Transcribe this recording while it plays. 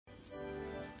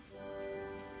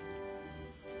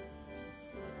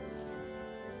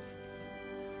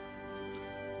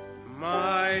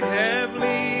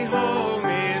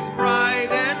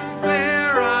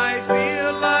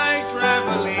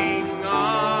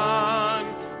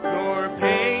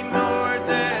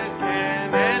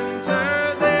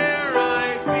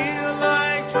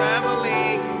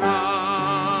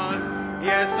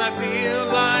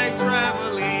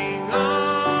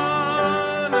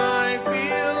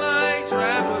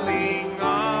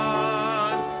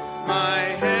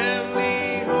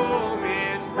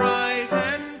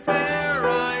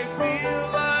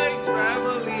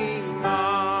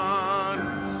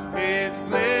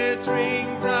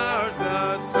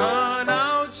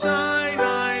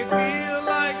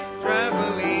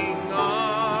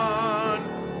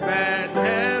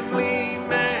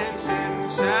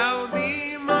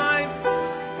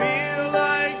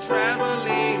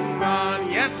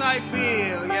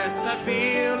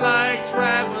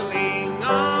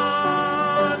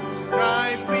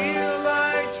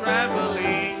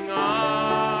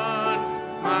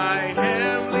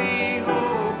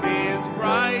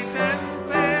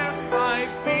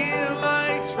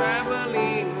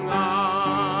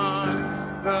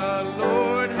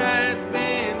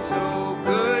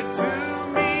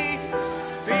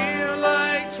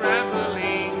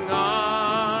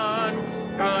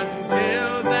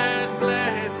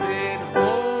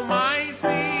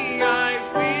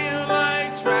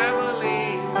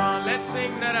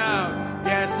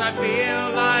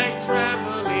feel like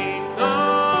traveling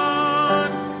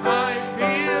on. I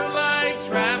feel like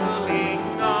traveling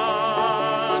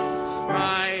on.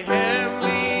 My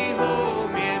heavenly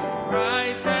home is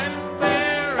bright and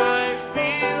fair. I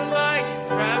feel like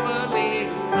traveling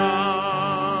on.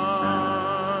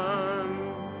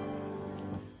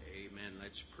 Amen.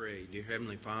 Let's pray. Dear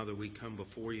Heavenly Father, we come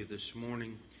before you this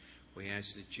morning. We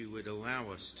ask that you would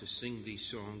allow us to sing these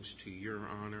songs to your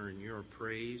honor and your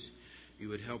praise. You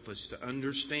would help us to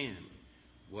understand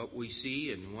what we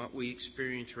see and what we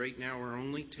experience right now are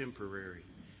only temporary,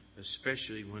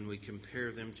 especially when we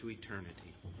compare them to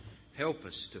eternity. Help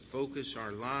us to focus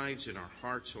our lives and our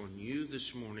hearts on you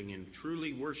this morning and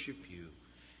truly worship you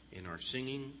in our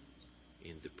singing,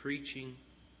 in the preaching,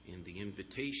 in the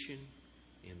invitation,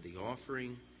 in the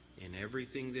offering, in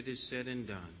everything that is said and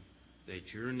done,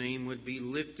 that your name would be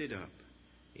lifted up.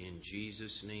 In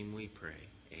Jesus' name we pray.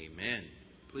 Amen.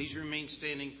 Please remain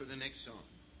standing for the next song.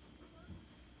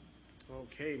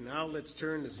 Okay, now let's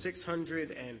turn to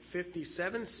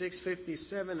 657.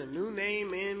 657, A New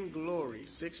Name in Glory.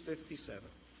 657.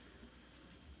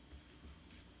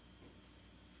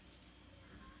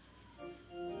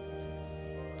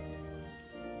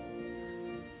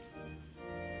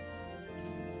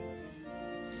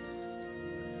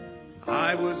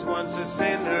 I was once a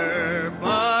sinner,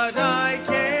 but I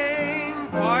came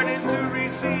pardon to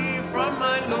receive from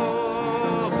my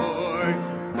Lord.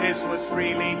 This was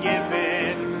freely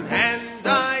given, and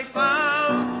I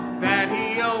found that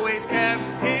He always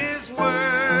kept His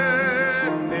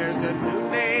word. There's a new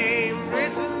name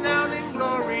written down in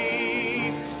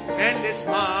glory, and it's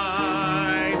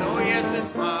mine, oh yes,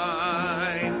 it's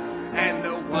mine. And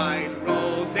the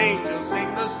white-robed angels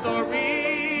sing the story.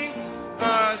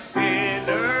 A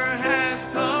sinner has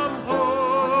come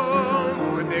home,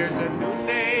 for there's a new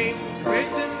name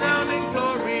written down in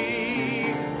glory,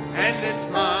 and it's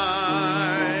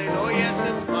mine, oh yes,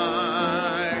 it's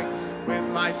mine. With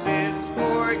my sins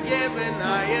forgiven,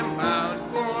 I am bound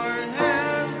for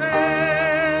heaven,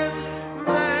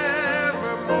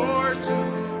 never more to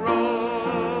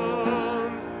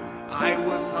roam. I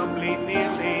was humbly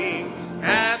kneeling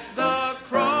at the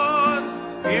cross,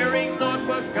 fearing naught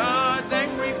but God's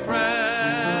angry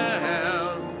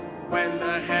frown, when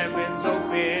the heavens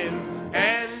opened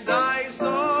and I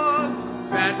saw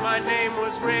that my name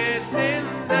was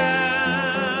written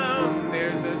down.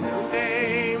 There's a new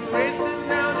name written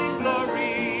down in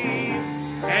glory,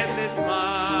 and it's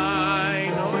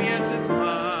mine, oh yes, it's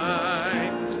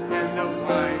mine. And the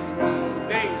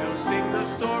white-robed angels sing the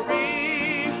story.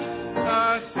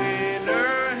 A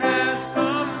sinner has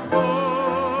come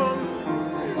home.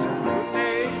 There's a new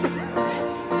name,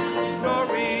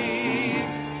 glory,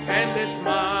 and it's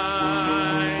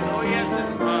mine, oh yes,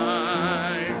 it's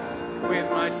mine. With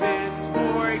my sins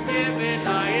forgiven,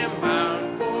 I am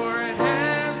bound for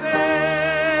heaven,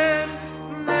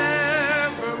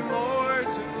 never more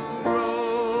to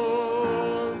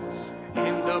roam.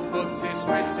 In the books it's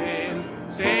written,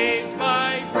 saved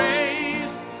by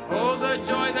grace, oh the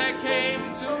joy that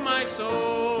came to my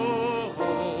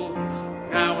soul.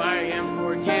 Now I am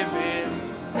forgiven,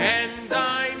 and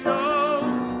I know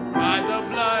by the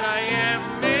blood I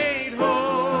am made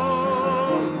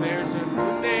whole. There's a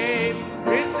new name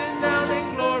written down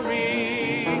in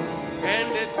glory,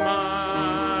 and it's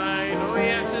mine, oh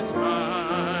yes, it's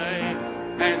mine.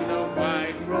 And the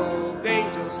white-robed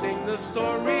angels sing the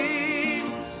story.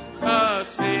 A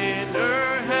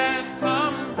sinner has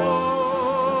come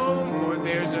home, for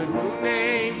there's a new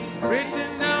name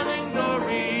written down in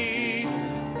glory,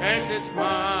 and it's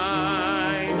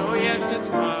mine, oh yes, it's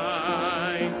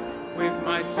mine. With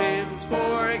my sins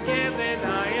forgiven,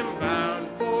 I am bound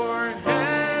for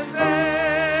heaven,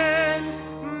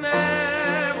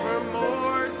 never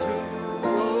more to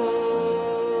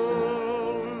roam.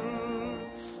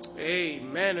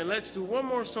 Amen. And let's do one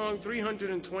more song,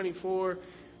 324.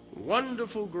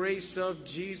 Wonderful Grace of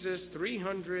Jesus,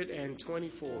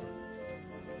 324.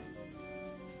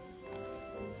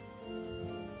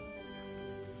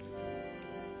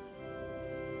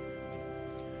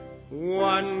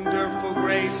 Wonderful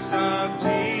grace of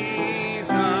Jesus,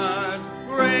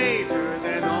 greater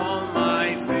than all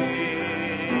my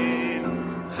sin.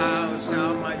 How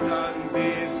shall my tongue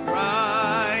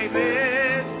describe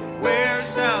it? Where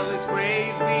shall its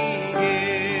praise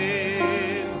begin?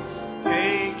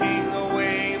 Taking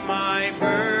away my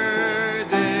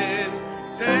burden,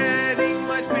 setting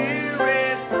my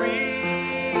spirit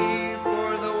free,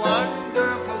 for the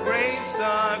wonderful grace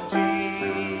of Jesus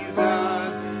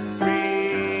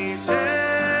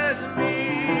reaches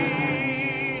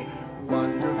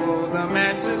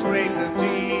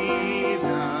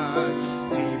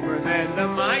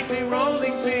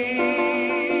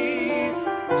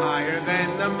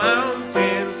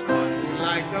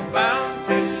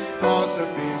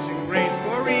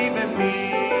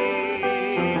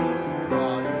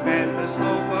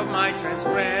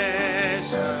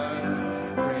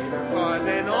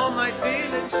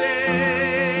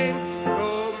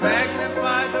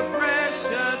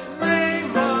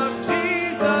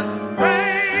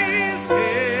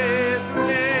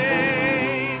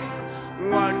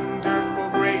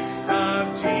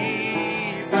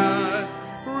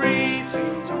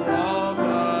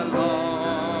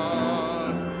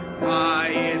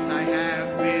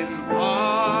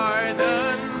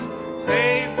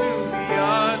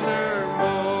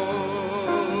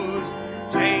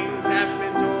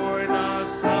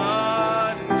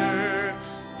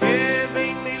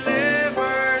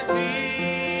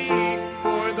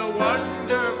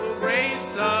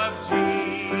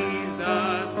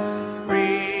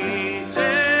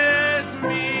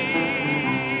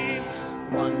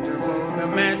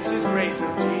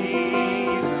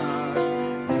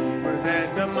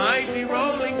the mighty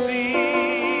rolling sea,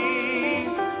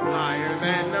 higher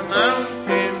than the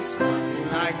mountains, sparkling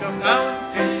like a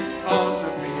fountain, all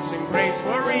sufficient grace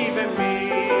for even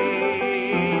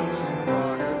me,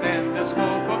 broader than the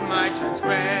scope of my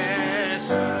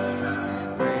transgressions,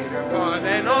 greater far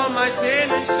than all my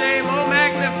sin and shame. Oh,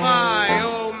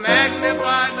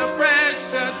 magnify the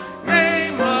precious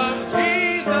name of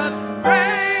Jesus.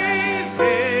 Praise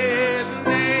His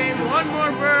name. One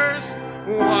more verse.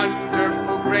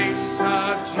 Wonderful grace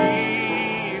of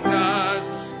Jesus,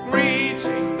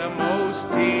 reaching the most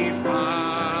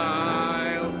defiled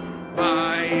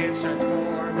by its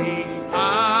transforming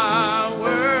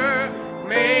power,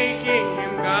 making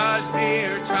Him God's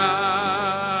dear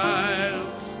child,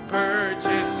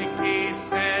 purchasing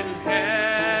peace and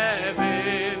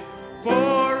heaven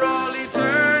for all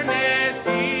eternity,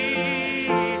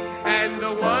 and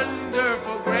the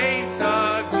wonderful grace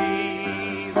of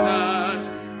Jesus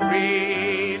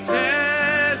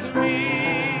reaches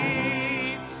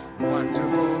me.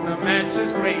 Wonderful the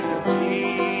matchless grace of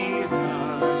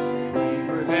Jesus,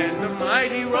 deeper than the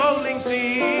mighty rolling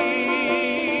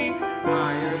sea,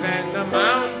 higher than the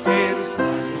mountains,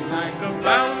 sparkling like a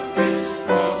fountain,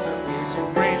 all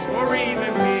sufficient grace for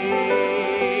even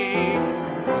me,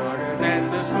 broader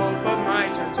than the scope of my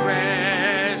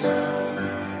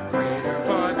transgressions, greater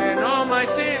far than all my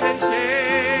sin and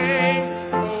shame.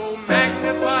 Oh,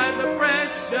 magnify the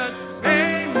precious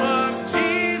name of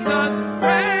Jesus.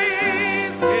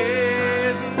 Praise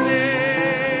His name.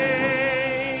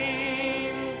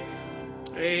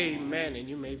 Amen. And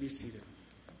you may be seated.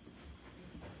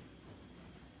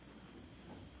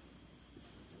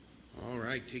 All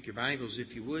right, take your Bibles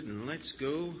if you would, and let's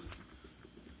go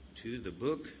to the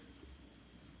book.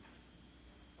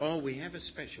 Oh, we have a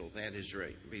special, that is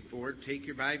right. Before, take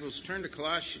your Bibles, turn to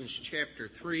Colossians chapter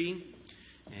 3,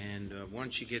 and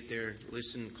once you get there,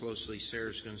 listen closely.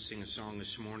 Sarah's going to sing a song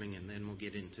this morning, and then we'll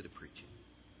get into the preaching.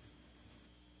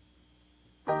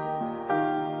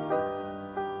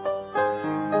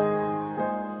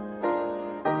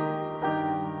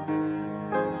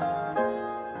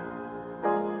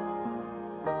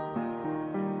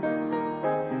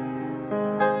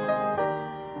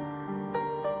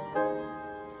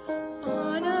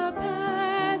 On a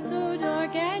path so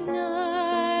dark at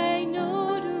night,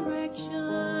 no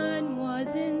direction was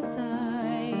in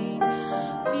sight.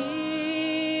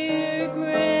 Fear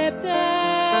gripped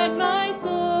at my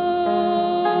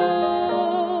soul.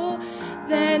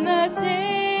 Then the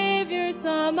Savior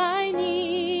saw my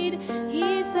need.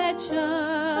 He said,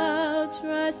 "Child,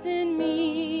 trust in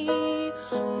me,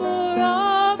 for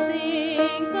all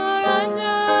things are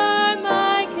under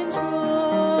my control.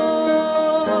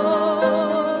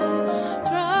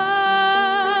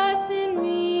 Trust in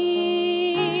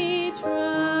me,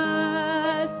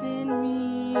 trust in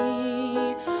me.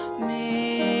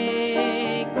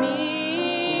 Make me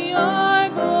your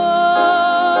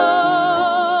goal.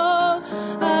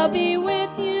 I'll be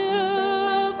with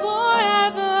you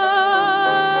forever.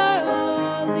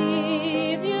 I'll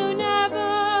leave you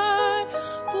never,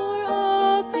 for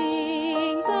all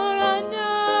things are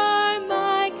under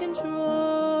my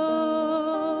control."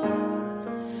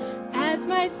 As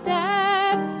my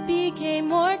steps became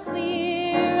more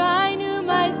clear, I knew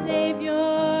my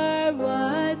Savior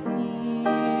was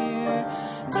near.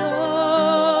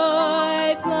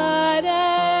 Joy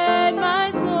flooded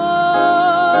my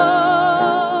soul.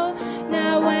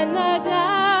 Now when the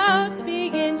doubts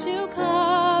begin to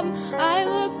come, I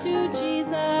look to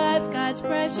Jesus, God's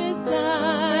precious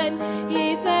Son.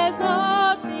 He says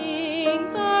all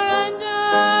things are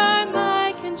under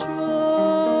my control.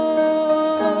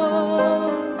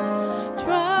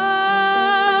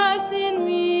 Trust in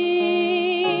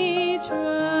me,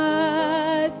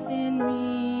 trust in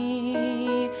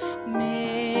me.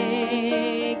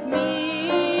 Make me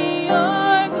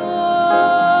your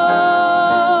goal.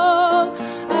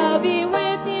 I'll be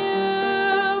with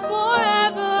you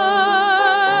forever.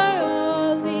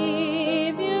 I'll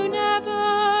leave you never,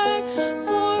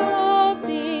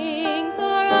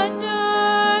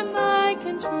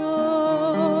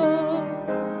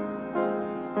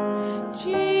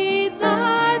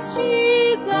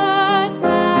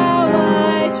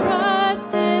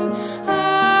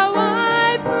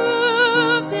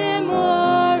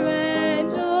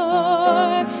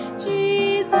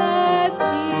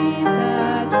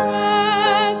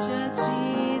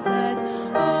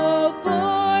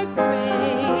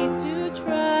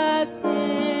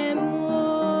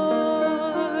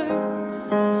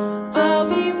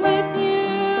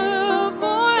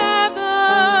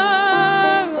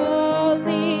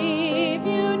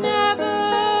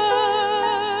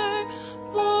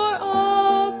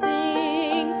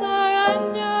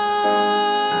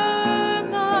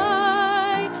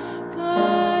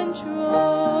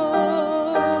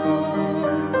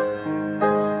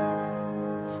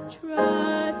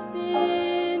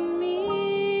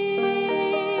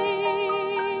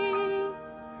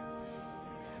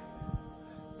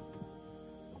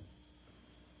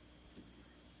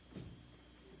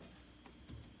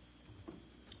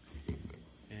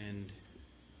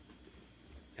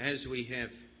 as we have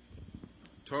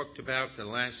talked about the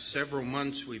last several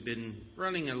months, we've been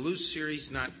running a loose series,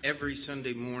 not every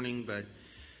Sunday morning, but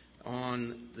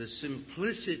on the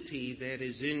simplicity that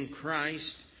is in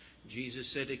Christ.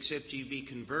 Jesus said, "Except ye be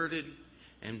converted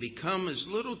and become as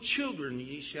little children,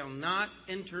 ye shall not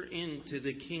enter into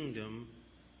the kingdom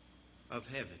of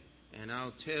heaven." And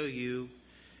I'll tell you,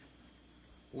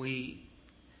 we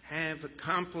have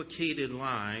complicated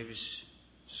lives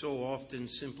so often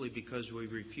simply because we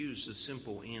refuse the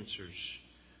simple answers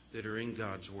that are in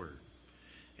God's Word.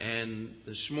 And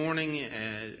this morning,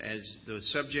 as the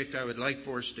subject I would like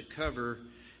for us to cover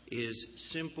is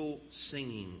simple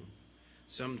singing.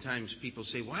 Sometimes people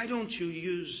say, "Why don't you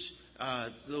use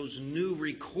those new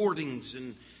recordings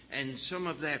and some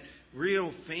of that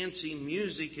real fancy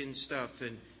music and stuff?"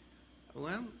 And,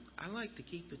 well, I like to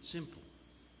keep it simple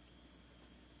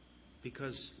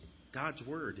because God's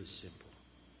Word is simple.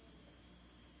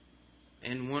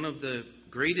 And one of the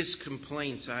greatest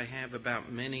complaints I have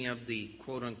about many of the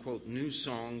quote-unquote new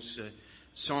songs,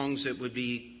 songs that would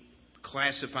be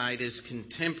classified as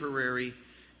contemporary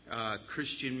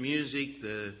Christian music,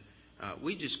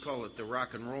 we just call it the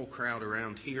rock and roll crowd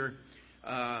around here.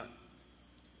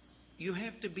 You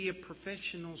have to be a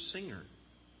professional singer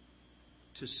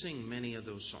to sing many of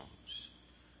those songs.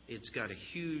 It's got a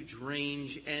huge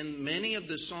range, and many of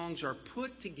the songs are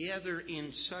put together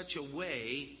in such a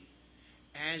way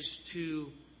as to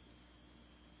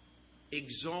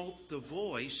exalt the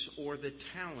voice or the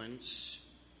talents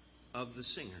of the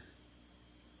singer.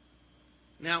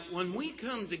 Now, when we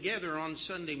come together on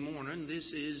Sunday morning,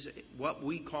 this is what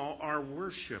we call our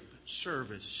worship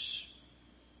service.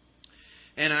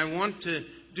 And I want to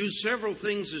do several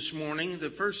things this morning.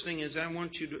 The first thing is I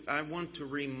want to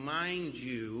remind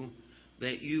you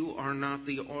that you are not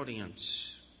the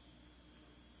audience.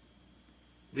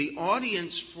 The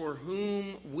audience for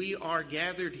whom we are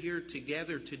gathered here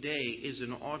together today is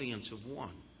an audience of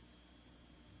one.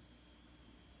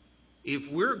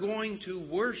 If we're going to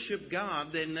worship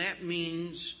God, then that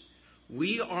means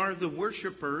we are the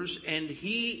worshipers and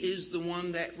He is the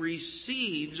one that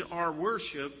receives our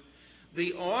worship.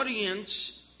 The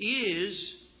audience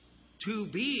is to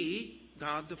be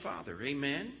God the Father.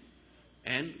 Amen?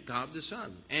 And God the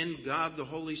Son. And God the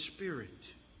Holy Spirit.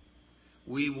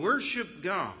 We worship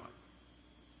God.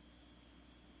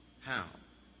 How?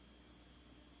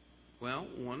 Well,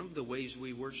 one of the ways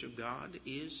we worship God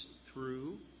is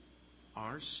through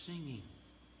our singing.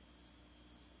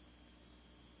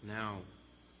 Now,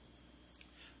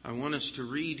 I want us to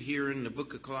read here in the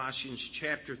book of Colossians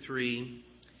chapter 3.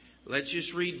 Let's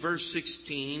just read verse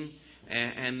 16,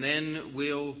 and then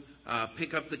we'll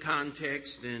pick up the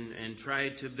context and try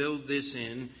to build this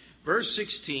in. Verse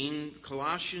 16,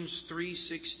 Colossians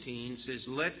 3:16 says,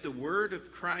 "Let the word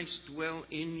of Christ dwell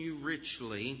in you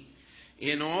richly,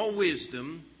 in all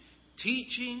wisdom,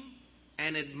 teaching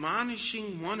and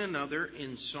admonishing one another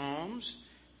in psalms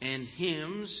and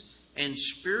hymns and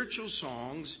spiritual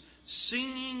songs,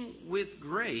 singing with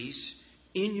grace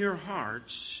in your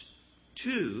hearts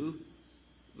to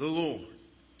the Lord."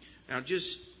 Now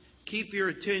just keep your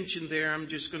attention there. I'm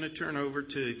just going to turn over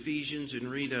to Ephesians and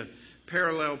read a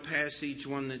parallel passage,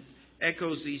 one that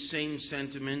echoes these same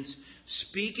sentiments.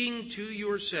 "Speaking to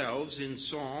yourselves in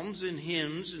psalms and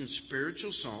hymns and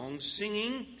spiritual songs,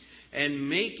 singing and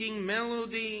making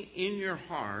melody in your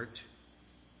heart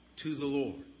to the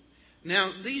Lord."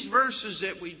 Now, these verses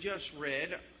that we just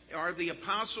read are the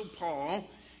Apostle Paul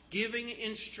giving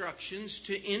instructions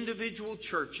to individual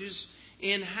churches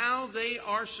in how they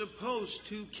are supposed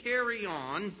to carry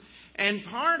on, and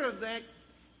part of that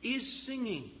is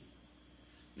singing.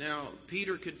 Now,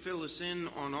 Peter could fill us in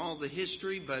on all the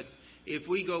history, but if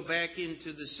we go back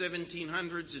into the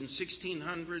 1700s and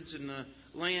 1600s in the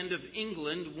land of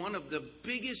England, one of the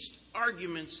biggest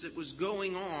arguments that was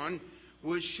going on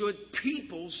was, should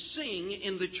people sing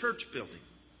in the church building?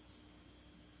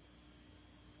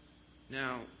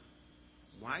 Now,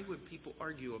 why would people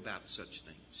argue about such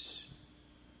things?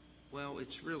 Well,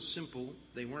 it's real simple.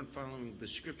 They weren't following the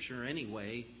Scripture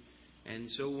anyway.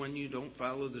 And so when you don't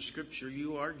follow the Scripture,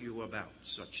 you argue about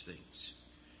such things.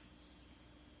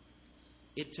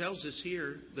 It tells us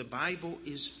here the Bible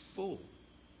is full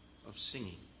of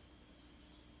singing.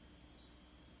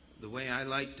 The way I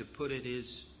like to put it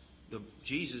is,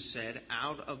 Jesus said,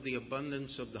 "Out of the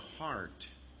abundance of the heart,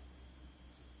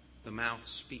 the mouth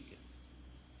speaketh."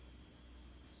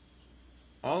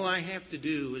 All I have to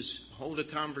do is hold a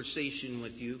conversation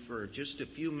with you for just a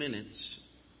few minutes,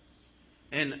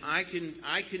 and I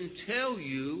can tell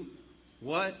you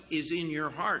what is in your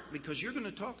heart because you're going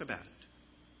to talk about it.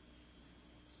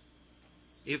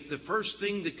 If the first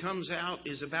thing that comes out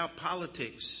is about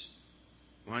politics,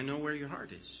 well, I know where your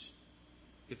heart is.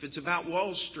 If it's about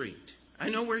Wall Street, I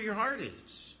know where your heart is.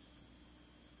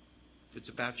 If it's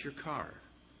about your car,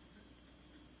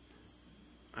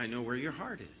 I know where your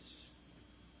heart is.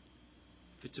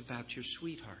 If it's about your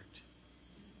sweetheart,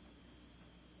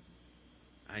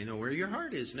 I know where your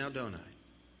heart is now, don't I?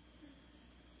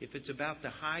 If it's about the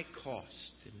high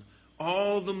cost and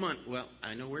all the money, well,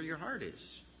 I know where your heart is.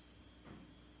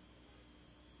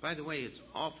 By the way, it's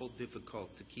awful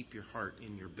difficult to keep your heart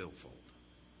in your billfold.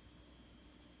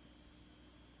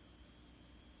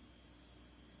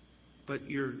 But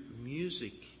your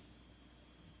music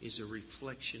is a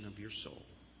reflection of your soul.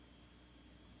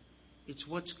 It's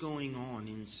what's going on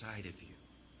inside of you.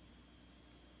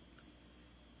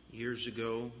 Years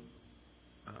ago,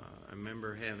 I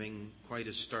remember having quite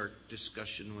a stark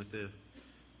discussion with a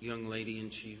young lady,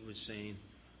 and she was saying,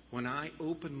 when I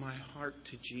open my heart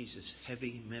to Jesus,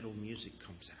 heavy metal music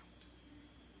comes out.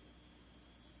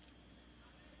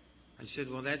 I said,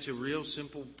 well, that's a real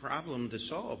simple problem to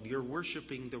solve. You're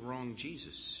worshiping the wrong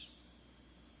Jesus.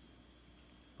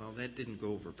 Well, that didn't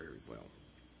go over very well.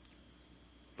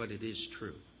 But it is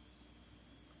true.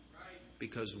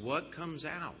 Because what comes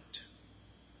out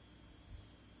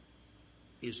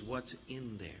is what's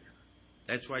in there.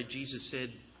 That's why Jesus said,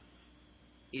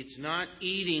 it's not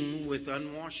eating with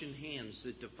unwashed hands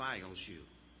that defiles you.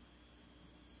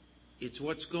 It's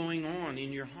what's going on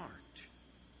in your heart.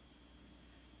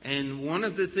 And one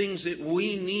of the things that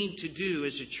we need to do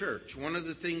as a church, one of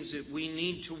the things that we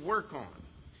need to work on,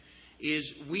 is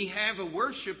we have a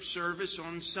worship service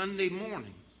on Sunday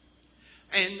morning.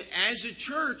 And as a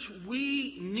church,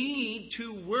 we need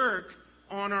to work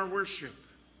on our worship.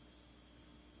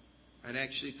 I'd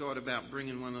actually thought about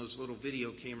bringing one of those little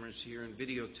video cameras here and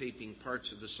videotaping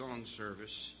parts of the song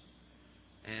service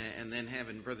and then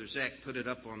having Brother Zach put it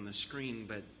up on the screen,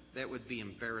 but that would be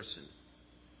embarrassing.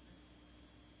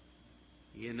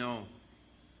 You know,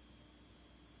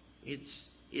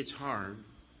 it's hard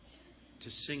to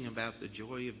sing about the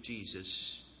joy of Jesus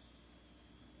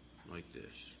like this.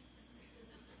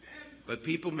 But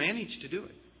people manage to do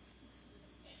it.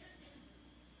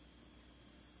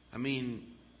 I mean,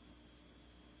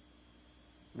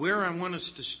 where I want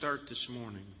us to start this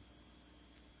morning,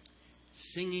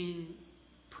 singing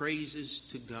praises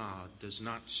to God does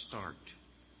not start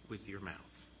with your mouth.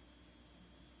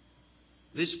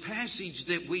 This passage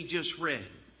that we just read,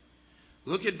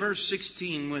 look at verse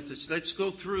 16 with us. Let's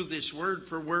go through this word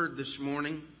for word this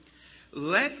morning.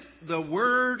 Let the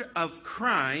word of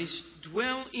Christ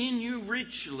dwell in you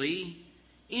richly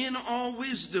in all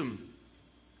wisdom.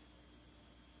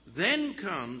 Then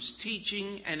comes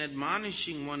teaching and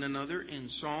admonishing one another in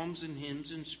psalms and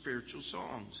hymns and spiritual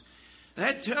songs.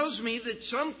 That tells me that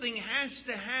something has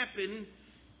to happen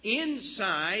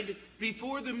inside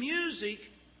before the music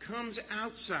comes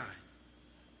outside.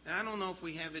 Now, I don't know if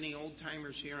we have any old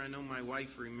timers here. I know my wife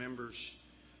remembers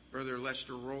Brother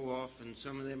Lester Roloff and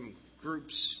some of them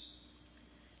groups.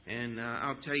 And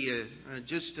I'll tell you,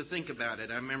 just to think about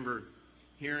it, I remember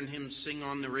hearing him sing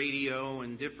on the radio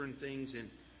and different things. And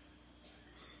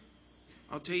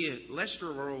I'll tell you, Lester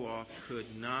Roloff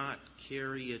could not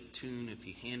carry a tune if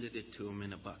you handed it to him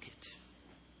in a bucket.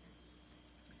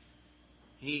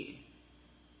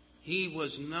 He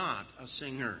was not a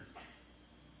singer,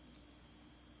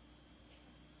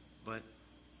 but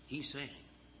he sang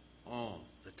all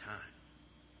the time.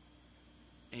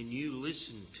 And you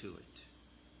listened to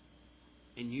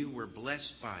it, and you were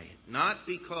blessed by it. Not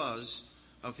because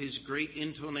of his great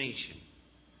intonation,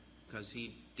 because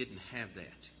he didn't have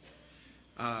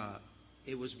that.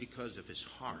 It was because of his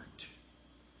heart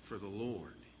for the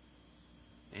Lord.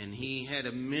 And he had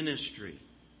a ministry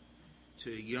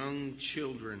to young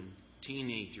children,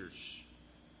 teenagers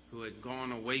who had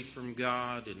gone away from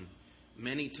God, and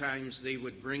many times they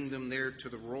would bring them there to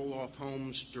the roll-off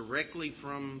homes directly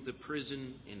from the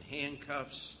prison in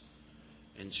handcuffs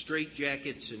and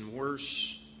straitjackets and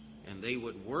worse, and they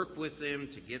would work with them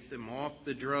to get them off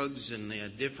the drugs and the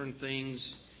different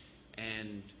things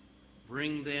and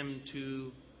bring them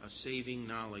to a saving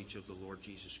knowledge of the Lord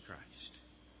Jesus Christ.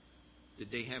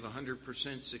 Did they have a 100%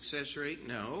 success rate?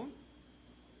 No.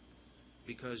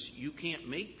 Because you can't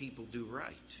make people do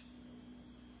right.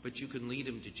 But you can lead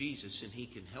them to Jesus, and He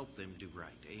can help them do right.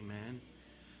 Amen?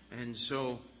 And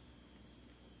so,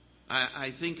 I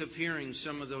think of hearing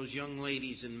some of those young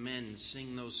ladies and men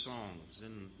sing those songs.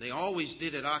 And they always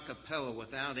did it a cappella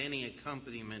without any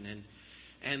accompaniment.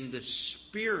 And the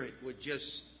Spirit would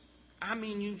just,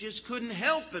 you just couldn't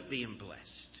help but being blessed.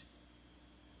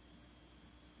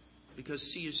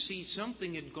 Because, you see,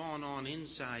 something had gone on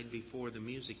inside before the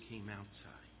music came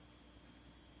outside.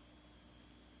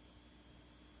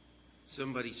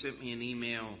 Somebody sent me an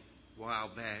email a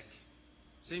while back.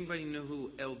 Does anybody know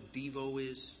who El Divo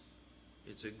is?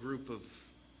 It's a group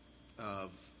of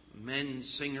men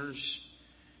singers.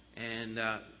 And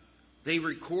they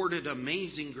recorded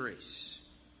Amazing Grace.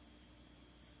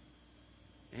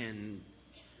 And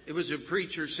it was a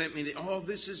preacher sent me,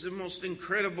 this is the most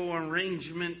incredible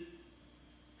arrangement.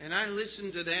 And I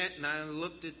listened to that and I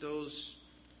looked at those,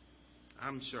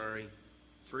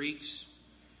 freaks.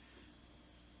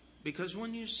 Because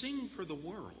when you sing for the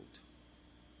world,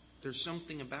 there's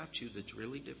something about you that's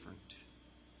really different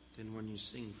than when you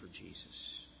sing for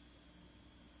Jesus.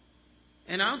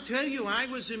 And I'll tell you, I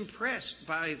was impressed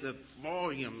by the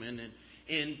volume and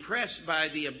impressed by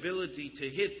the ability to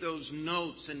hit those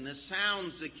notes and the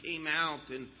sounds that came out.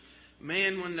 And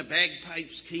man, when the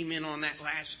bagpipes came in on that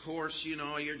last chorus,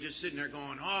 you're just sitting there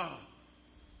going, oh.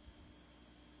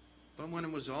 But when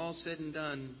it was all said and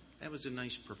done, that was a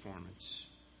nice performance.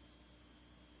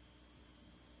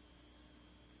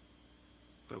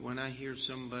 But when I hear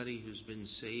somebody who's been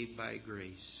saved by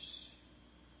grace,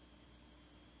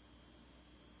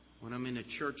 when I'm in a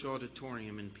church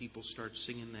auditorium and people start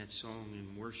singing that song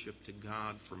in worship to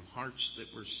God from hearts that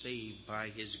were saved by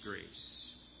His grace,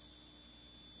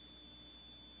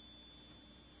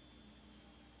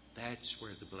 that's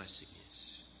where the blessing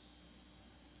is.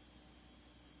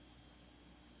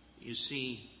 You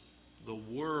see, the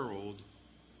world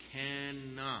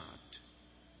cannot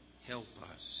help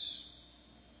us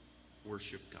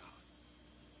worship God.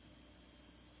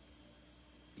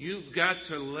 You've got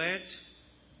to let,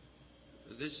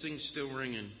 this thing's still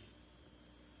ringing,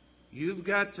 you've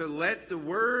got to let the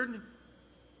Word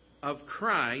of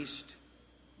Christ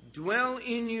dwell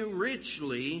in you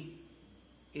richly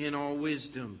in all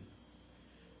wisdom.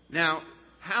 Now,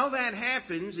 how that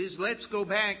happens is, let's go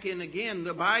back, and again,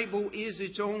 the Bible is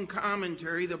its own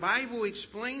commentary. The Bible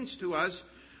explains to us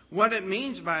what it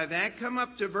means by that. Come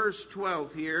up to verse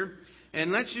 12 here,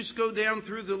 and let's just go down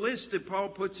through the list that Paul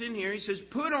puts in here. He says,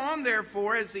 put on,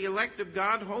 therefore, as the elect of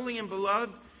God, holy and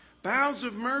beloved, bowels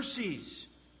of mercies,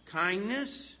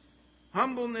 kindness,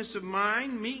 humbleness of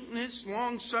mind, meekness,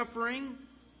 long-suffering,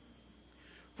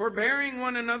 forbearing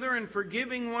one another and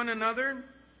forgiving one another.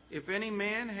 If any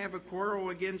man have a quarrel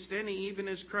against any, even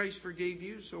as Christ forgave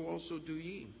you, so also do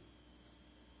ye.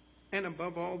 And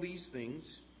above all these things,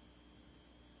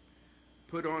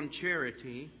 put on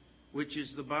charity, which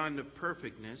is the bond of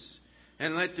perfectness,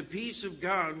 and let the peace of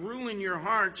God rule in your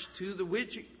hearts, to the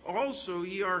which also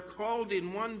ye are called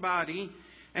in one body,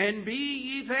 and be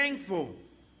ye thankful.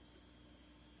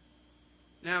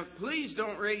 Now, please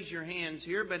don't raise your hands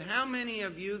here, but how many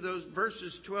of you, those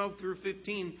verses 12 through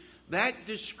 15, that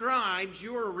describes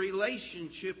your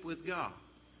relationship with God?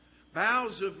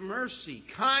 Bowels of mercy,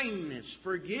 kindness,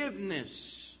 forgiveness,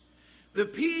 the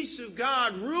peace of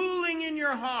God ruling in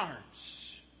your hearts,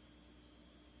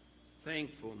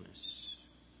 thankfulness,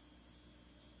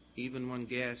 even when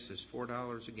gas is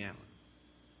 $4 a gallon.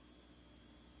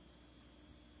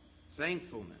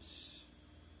 Thankfulness.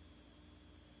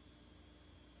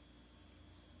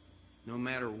 No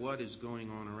matter what is going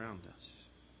on around us.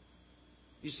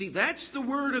 You see, that's the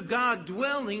Word of God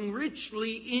dwelling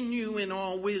richly in you in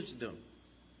all wisdom.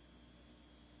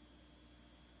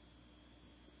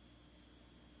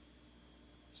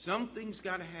 Something's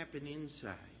got to happen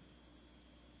inside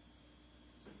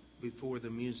before the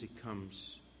music comes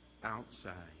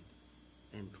outside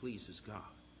and pleases God.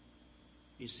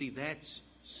 You see, that's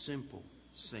simple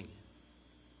singing.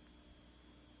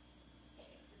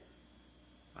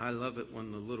 I love it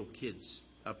when the little kids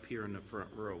up here in the front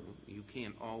row, you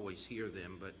can't always hear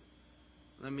them, but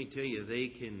let me tell you, they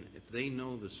can, if they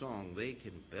know the song, they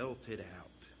can belt it out.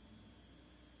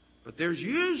 But there's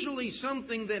usually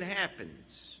something that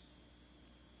happens.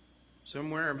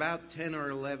 Somewhere about 10 or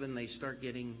 11, they start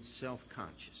getting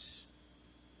self-conscious.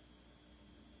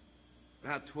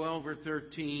 About 12 or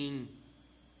 13,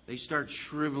 they start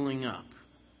shriveling up.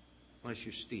 Unless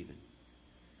you're Stephen.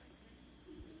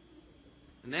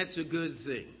 And that's a good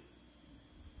thing.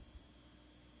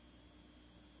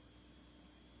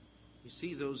 You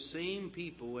see those same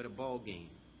people at a ball game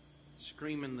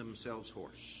screaming themselves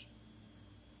hoarse.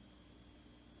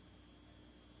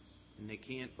 And they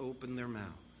can't open their mouth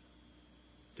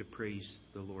to praise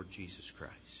the Lord Jesus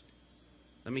Christ.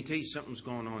 Let me tell you, something's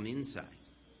going on inside.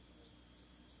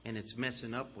 And it's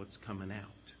messing up what's coming out.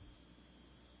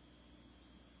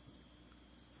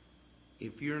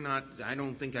 If you're not, I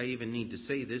don't think I even need to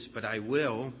say this, but I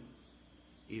will.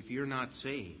 If you're not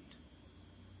saved,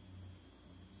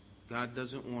 God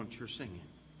doesn't want your singing.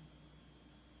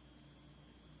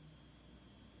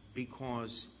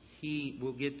 Because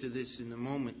we'll get to this in a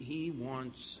moment, He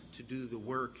wants to do the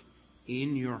work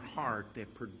in your heart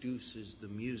that produces the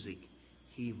music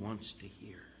He wants to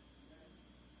hear.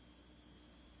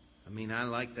 I mean, I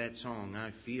like that song,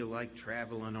 I Feel Like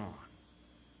Traveling On.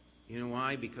 You know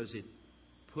why? Because it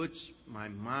puts my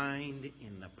mind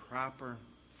in the proper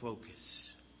focus.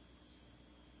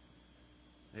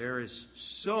 There is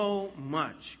so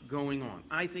much going on.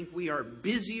 I think we are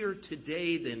busier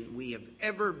today than we have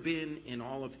ever been in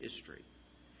all of history.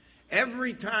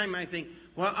 Every time I think,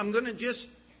 well, I'm going to just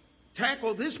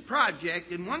tackle this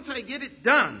project, and once I get it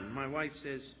done, my wife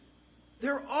says,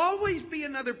 there'll always be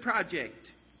another project.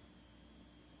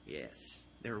 Yes,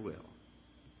 there will.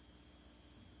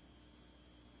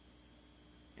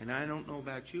 And I don't know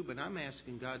about you, but I'm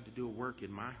asking God to do a work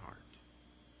in my heart.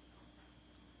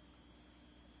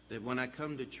 That when I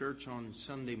come to church on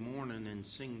Sunday morning and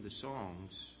sing the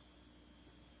songs,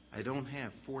 I don't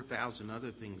have 4,000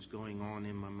 other things going on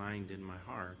in my mind and my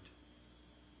heart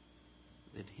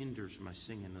that hinders my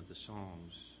singing of the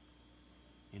songs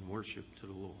in worship to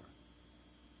the Lord.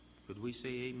 Could we say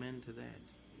amen to that?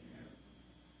 Amen.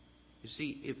 You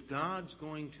see, if God's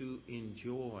going to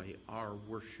enjoy our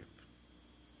worship,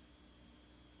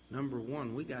 number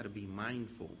one, we got to be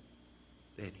mindful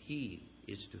that He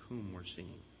is to whom we're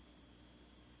singing.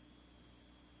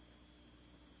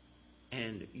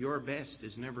 And your best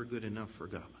is never good enough for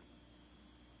God.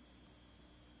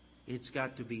 It's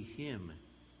got to be Him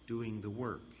doing the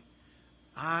work.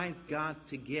 I've got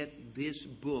to get this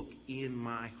book in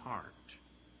my heart.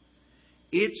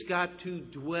 It's got to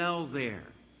dwell there.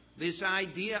 This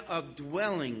idea of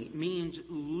dwelling means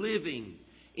living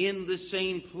in the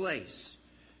same place.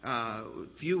 A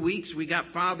few weeks we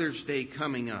got Father's Day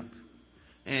coming up.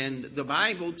 And the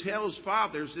Bible tells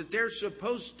fathers that they're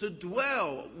supposed to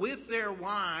dwell with their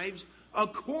wives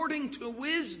according to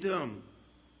wisdom.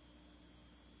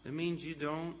 That means you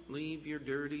don't leave your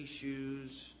dirty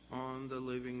shoes on the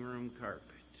living room carpet.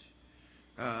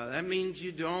 That means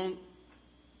you don't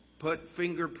put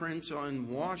fingerprints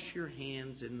on, wash your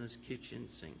hands in this kitchen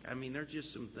sink. I mean, there's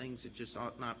just some things that just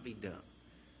ought not be done.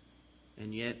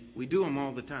 And yet, we do them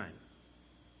all the time.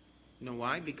 You know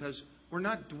why? Because we're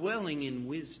not dwelling in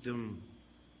wisdom.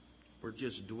 We're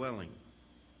just dwelling.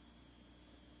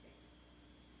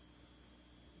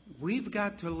 We've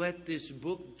got to let this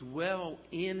book dwell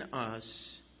in us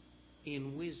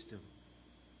in wisdom.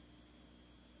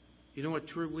 You know what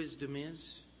true wisdom is?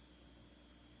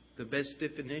 The best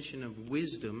definition of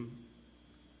wisdom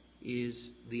is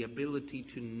the ability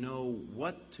to know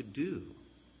what to do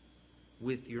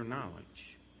with your knowledge.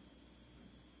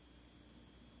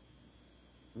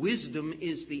 Wisdom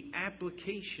is the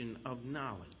application of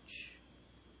knowledge.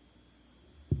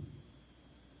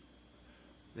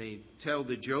 They tell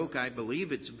the joke, I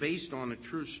believe it's based on a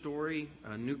true story.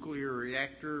 A nuclear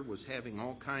reactor was having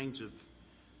all kinds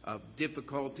of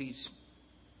difficulties,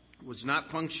 was not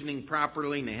functioning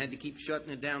properly, and they had to keep shutting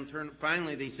it down.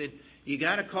 Finally, they said, you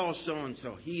got to call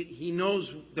so-and-so. He knows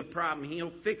the problem.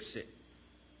 He'll fix it.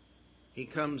 He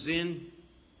comes in,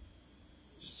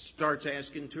 starts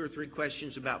asking 2 or 3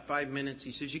 questions, about 5 minutes.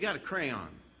 He says, you got a crayon?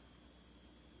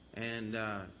 And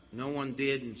no one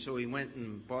did, and so he went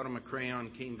and bought him a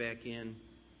crayon, came back in.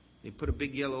 He put a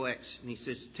big yellow X, and he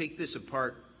says, take this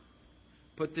apart,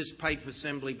 put this pipe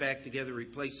assembly back together,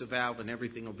 replace the valve, and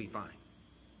everything will be fine.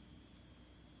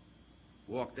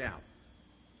 Walked out.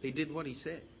 They did what he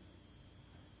said.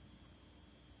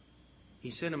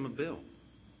 He sent him a bill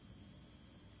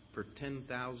for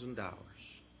 $10,000.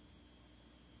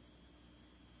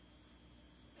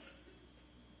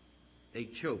 They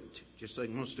choked, just like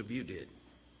most of you did.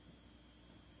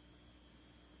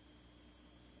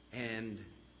 And,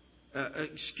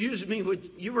 excuse me,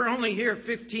 you were only here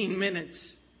 15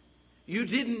 minutes. You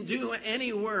didn't do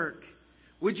any work.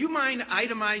 Would you mind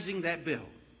itemizing that bill?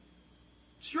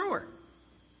 Sure.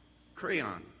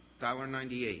 Crayon,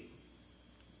 $1.98.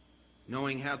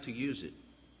 Knowing how to use it,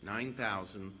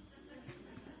 $9,000.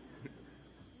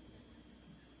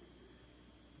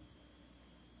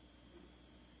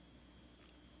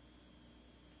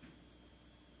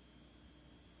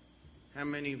 How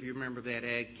many of you remember that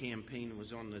ad campaign that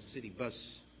was on the city bus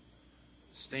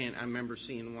stand? I remember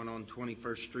seeing one on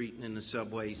 21st Street and in the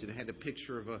subways. It had a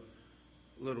picture of a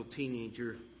little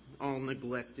teenager all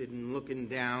neglected and looking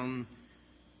down.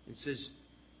 It says,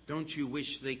 don't you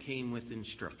wish they came with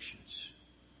instructions?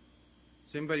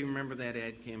 Does anybody remember that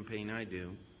ad campaign? I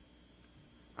do.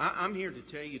 I'm here to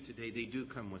tell you today they do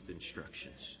come with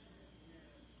instructions.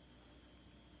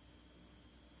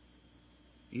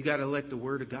 You got to let the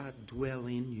Word of God dwell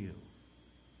in you.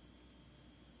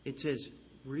 It says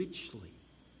richly.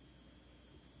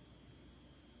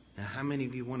 Now, how many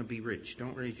of you want to be rich?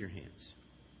 Don't raise your hands.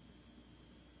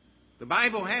 The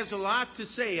Bible has a lot to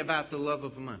say about the love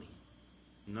of money.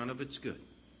 None of it's good.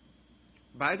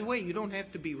 By the way, you don't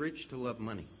have to be rich to love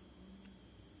money.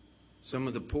 Some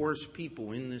of the poorest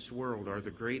people in this world are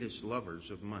the greatest lovers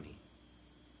of money.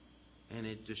 And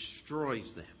it destroys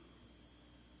them.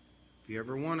 If you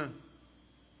ever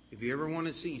want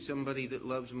to see somebody that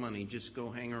loves money, just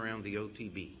go hang around the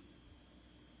OTB.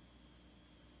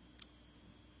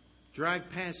 Drive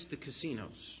past the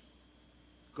casinos.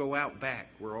 Go out back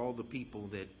where all the people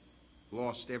that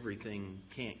lost everything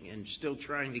can't and still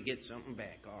trying to get something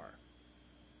back are.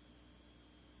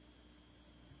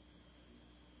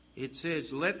 It says,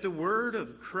 let the word of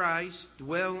Christ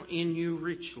dwell in you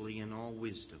richly in all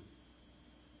wisdom.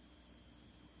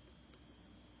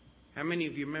 How many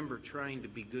of you remember trying to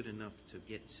be good enough to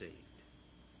get saved?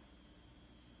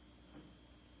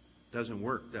 Doesn't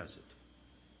work, does it?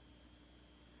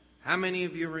 How many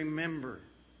of you remember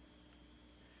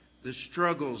the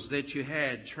struggles that you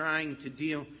had trying to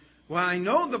deal? Well, I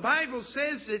know the Bible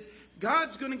says that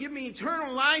God's going to give me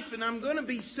eternal life and I'm going to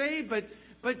be saved, but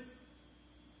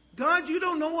God, you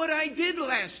don't know what I did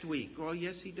last week. Well,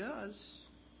 yes, He does.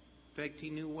 In fact, He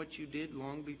knew what you did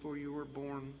long before you were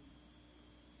born.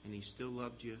 And He still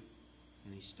loved you.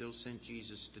 And He still sent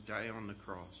Jesus to die on the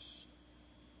cross.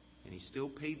 And He still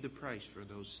paid the price for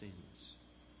those sins.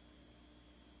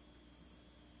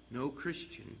 No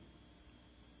Christian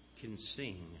can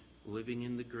sing living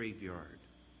in the graveyard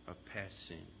of past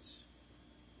sins.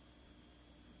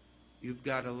 You've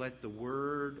got to let the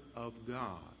Word of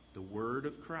God, the Word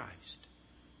of Christ,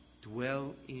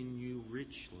 dwell in you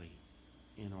richly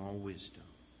in all wisdom.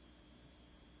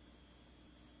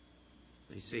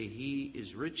 They say He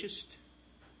is richest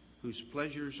whose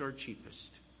pleasures are cheapest.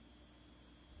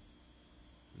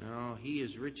 No, He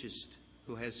is richest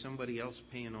who has somebody else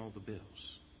paying all the bills.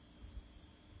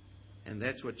 And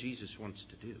that's what Jesus wants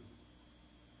to do.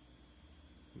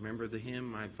 Remember the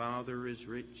hymn, My Father is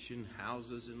rich in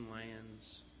houses and lands.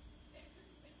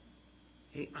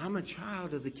 Hey, I'm a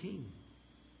child of the King.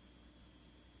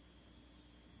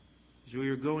 As we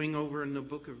were going over in the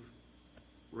book of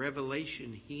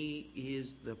Revelation, He is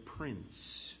the Prince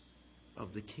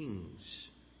of the kings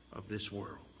of this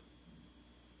world.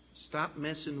 Stop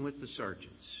messing with the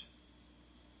sergeants.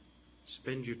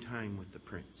 Spend your time with the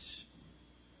Prince.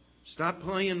 Stop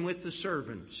playing with the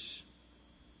servants.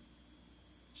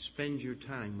 Spend your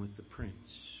time with the Prince.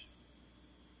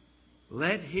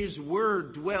 Let His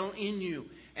Word dwell in you,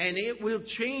 and it will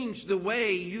change the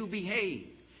way you behave.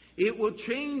 It will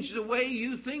change the way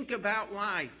you think about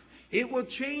life. It will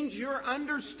change your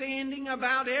understanding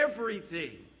about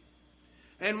everything.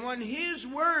 And when His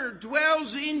Word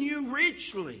dwells in you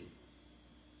richly,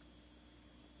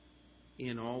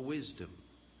 in all wisdom,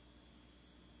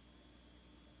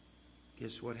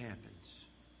 guess what happens?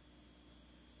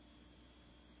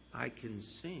 I can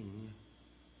sing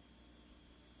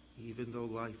even though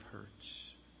life hurts.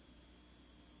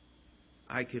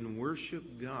 I can worship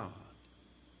God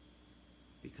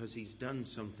because He's done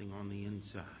something on the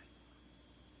inside.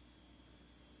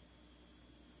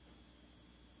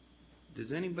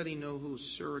 Does anybody know who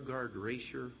Surregard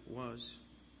Rasher was?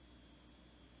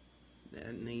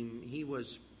 That name, he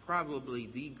was probably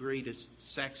the greatest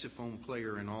saxophone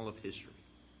player in all of history.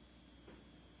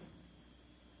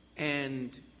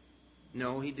 And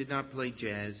no, he did not play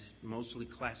jazz, mostly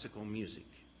classical music.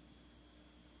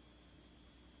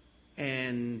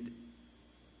 And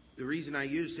the reason I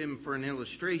used him for an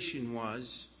illustration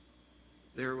was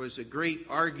there was a great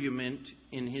argument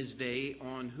in his day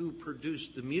on who produced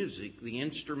the music, the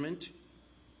instrument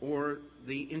or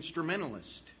the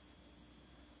instrumentalist.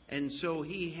 And so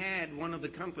he had one of the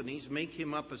companies make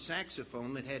him up a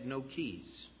saxophone that had no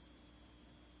keys.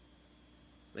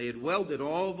 They had welded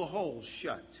all the holes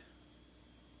shut.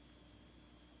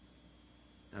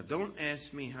 Now, don't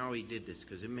ask me how he did this,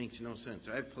 because it makes no sense.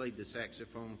 I've played the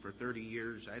saxophone for 30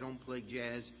 years. I don't play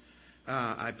jazz.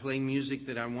 I play music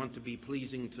that I want to be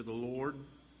pleasing to the Lord.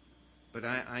 But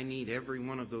I need every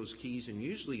one of those keys, and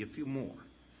usually a few more.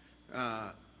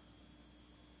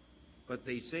 But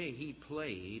they say he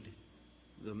played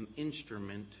the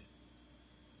instrument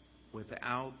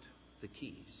without the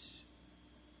keys.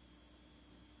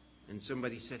 And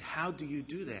somebody said, how do you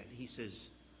do that? He says,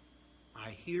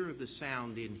 I hear the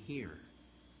sound in here,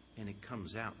 and it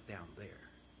comes out down there.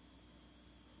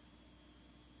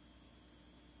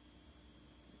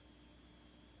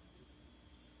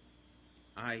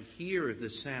 I hear the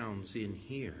sounds in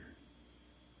here,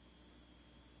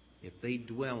 if they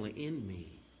dwell in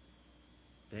me,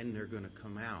 then they're going to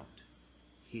come out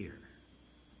here.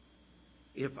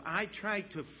 If I try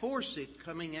to force it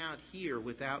coming out here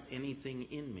without anything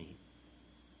in me,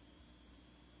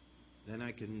 then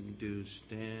I can do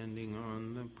standing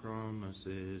on the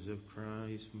promises of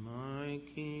Christ my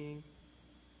King.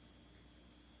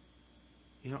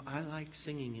 You know, I like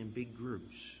singing in big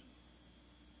groups.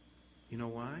 You know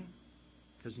why?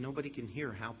 Because nobody can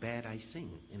hear how bad I sing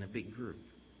in a big group.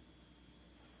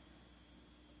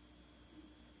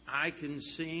 I can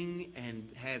sing and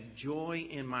have joy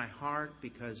in my heart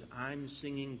because I'm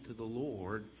singing to the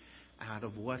Lord out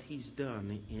of what He's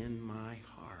done in my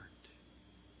heart.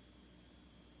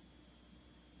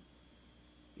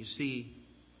 You see,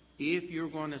 if you're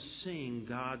going to sing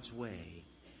God's way,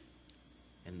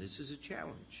 and this is a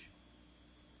challenge,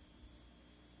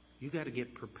 you got to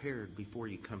get prepared before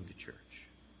you come to church.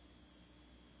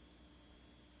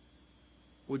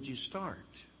 Would you start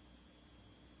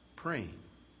praying?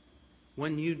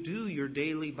 When you do your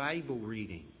daily Bible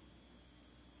reading,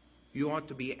 you ought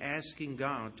to be asking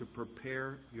God to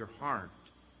prepare your heart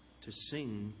to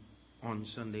sing on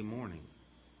Sunday morning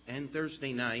and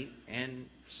Thursday night and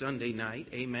Sunday night.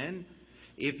 Amen.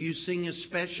 If you sing a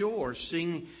special or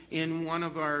sing in one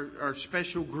of our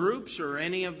special groups or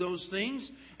any of those things,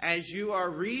 as you are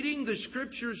reading the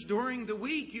Scriptures during the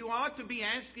week, you ought to be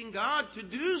asking God to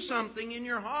do something in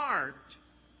your heart,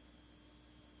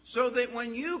 so that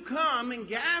when you come and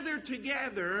gather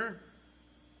together,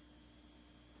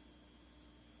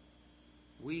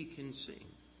 we can sing.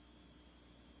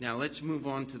 Now let's move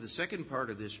on to the second part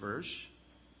of this verse.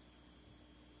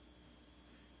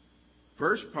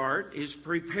 First part is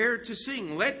prepare to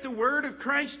sing. Let the word of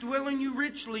Christ dwell in you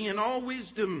richly in all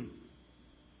wisdom.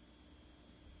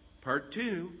 Part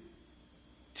 2,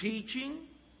 teaching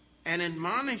and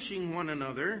admonishing one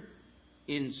another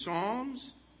in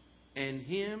psalms and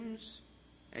hymns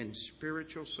and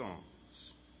spiritual songs.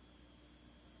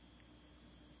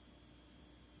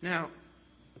 Now,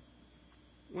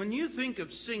 when you think of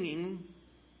singing,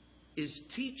 is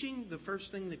teaching the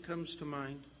first thing that comes to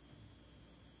mind?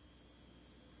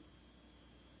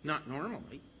 Not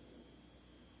normally.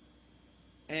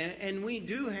 And we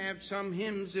do have some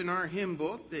hymns in our hymn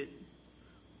book that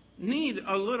need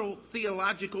a little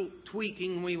theological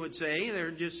tweaking, we would say.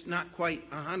 They're just not quite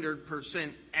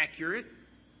 100% accurate.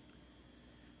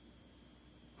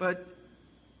 But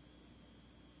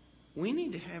we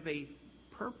need to have a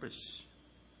purpose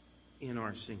in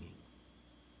our singing.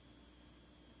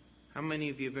 How many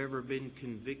of you have ever been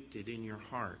convicted in your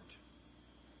heart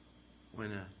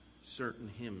when a certain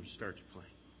hymn starts playing?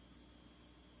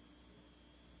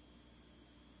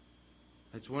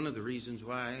 That's one of the reasons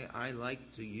why I like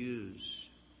to use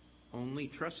only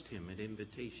Trust Him at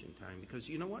invitation time. Because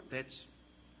you know what?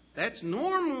 That's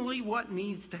normally what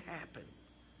needs to happen.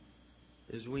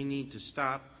 Is we need to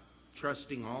stop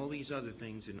trusting all these other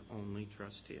things and only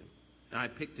trust Him. Now, I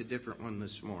picked a different one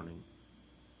this morning.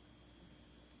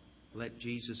 Let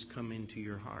Jesus come into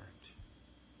your heart.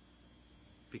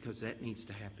 Because that needs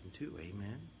to happen too.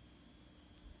 Amen?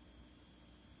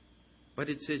 But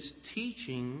it says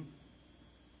teaching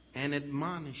and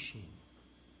admonishing.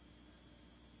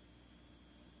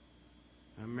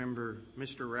 I remember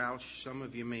Mr. Roush. Some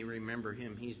of you may remember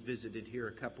him. He's visited here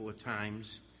a couple of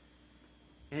times.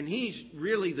 And he's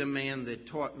really the man that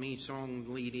taught me song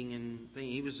leading. And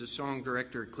he was the song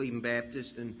director at Cleveland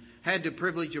Baptist and had the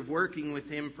privilege of working with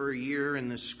him for a year in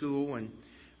the school. And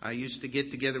I used to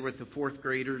get together with the fourth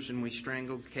graders and we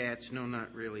strangled cats. No,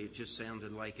 not really. It just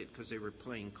sounded like it because they were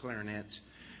playing clarinets.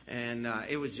 And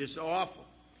it was just awful.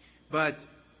 But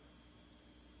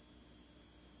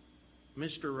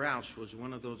Mr. Roush was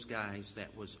one of those guys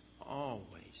that was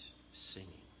always singing.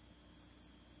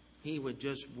 He would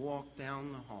just walk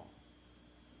down the hall,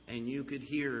 and you could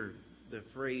hear the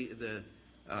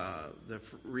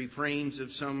refrains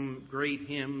of some great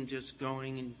hymn just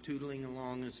going and tootling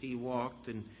along as he walked.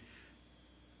 And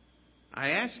I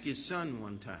asked his son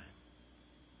one time,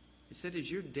 I said, "Is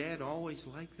your dad always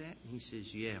like that?" And he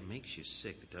says, "Yeah, it makes you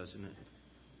sick, doesn't it?"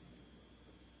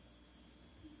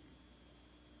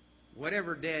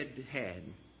 Whatever Dad had,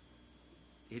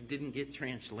 it didn't get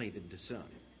translated to son.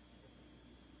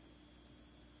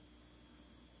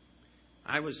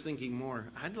 I was thinking more,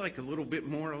 I'd like a little bit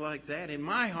more like that in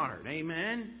my heart.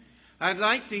 Amen? I'd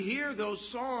like to hear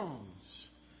those songs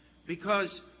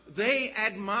because they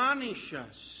admonish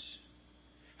us.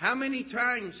 How many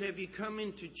times have you come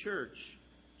into church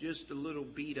just a little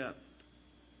beat up,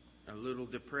 a little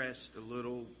depressed, a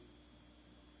little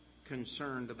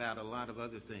concerned about a lot of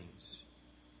other things,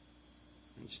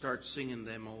 and start singing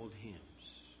them old hymns?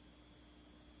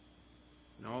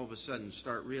 and all of a sudden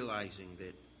start realizing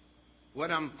that what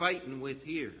I'm fighting with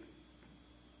here,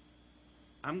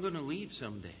 I'm going to leave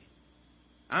someday.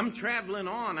 I'm traveling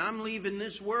on. I'm leaving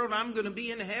this world. I'm going to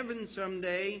be in heaven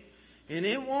someday, and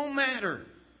it won't matter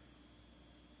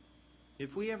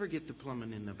if we ever get to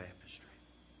plumbing in the baptistry.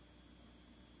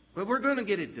 But we're going to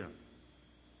get it done.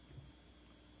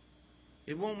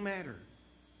 It won't matter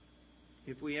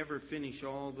if we ever finish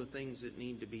all the things that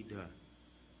need to be done.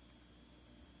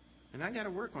 And I got to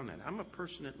work on that. I'm a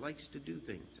person that likes to do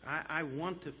things. I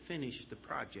want to finish the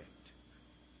project.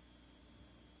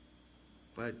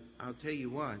 But I'll tell you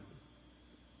what,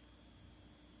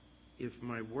 if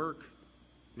my work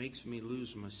makes me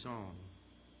lose my song,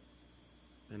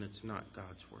 then it's not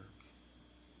God's work.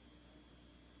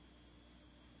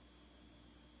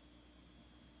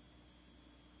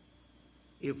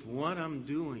 If what I'm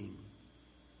doing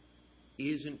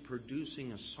isn't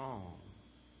producing a song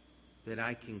that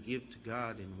I can give to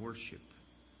God in worship,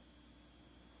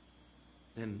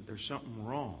 then there's something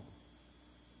wrong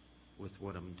with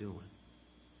what I'm doing.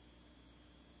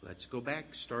 Let's go back,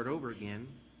 start over again.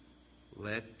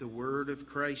 Let the word of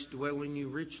Christ dwell in you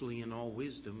richly in all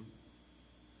wisdom.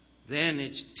 Then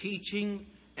it's teaching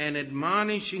and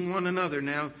admonishing one another.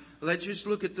 Now, let's just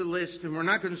look at the list, and we're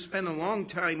not going to spend a long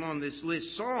time on this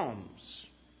list. Psalms.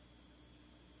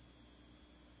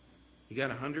 You got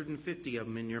 150 of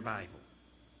them in your Bible.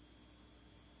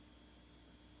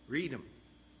 Read them.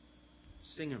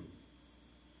 Sing them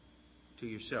to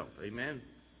yourself. Amen.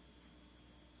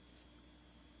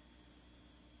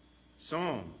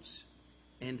 Psalms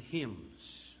and hymns.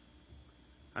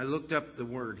 I looked up the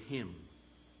word hymn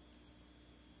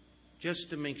just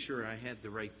to make sure I had the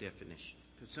right definition.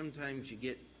 Because sometimes you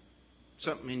get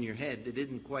something in your head that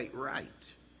isn't quite right.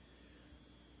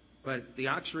 But the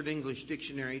Oxford English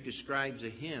Dictionary describes a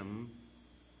hymn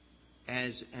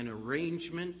as an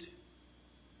arrangement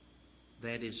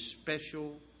that is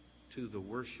special to the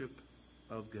worship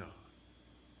of God.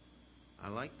 I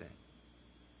like that.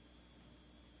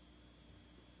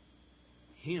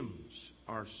 Hymns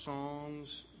are songs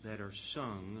that are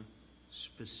sung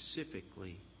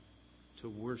specifically to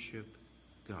worship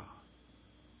God.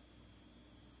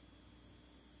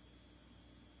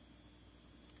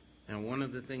 Now, one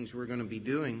of the things we're going to be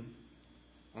doing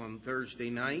on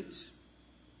Thursday nights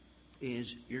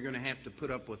is you're going to have to put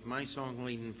up with my song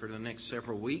leading for the next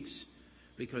several weeks,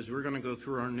 because we're going to go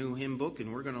through our new hymn book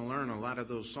and we're going to learn a lot of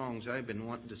those songs I've been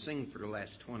wanting to sing for the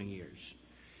last 20 years.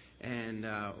 And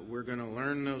we're going to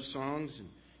learn those songs. And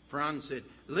Franz said,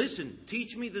 listen,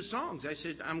 teach me the songs. I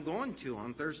said, I'm going to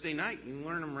on Thursday night. You can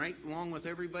learn them right along with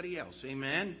everybody else.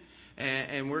 Amen?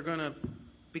 And we're going to,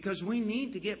 because we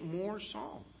need to get more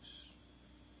songs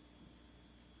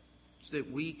so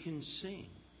that we can sing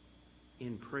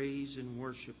in praise and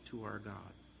worship to our God.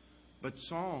 But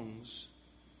songs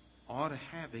ought to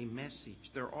have a message.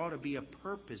 There ought to be a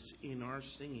purpose in our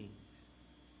singing.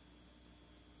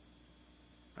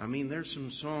 I mean, there's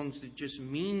some songs that just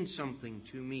mean something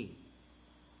to me.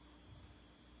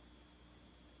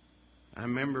 I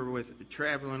remember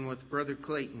traveling with Brother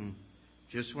Clayton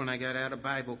just when I got out of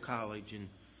Bible college, and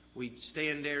we'd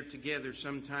stand there together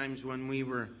sometimes when we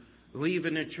were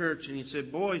leaving the church, and he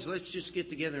said, boys, let's just get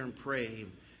together and pray.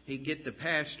 He'd get the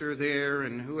pastor there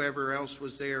and whoever else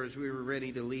was there as we were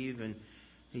ready to leave, and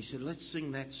he said, let's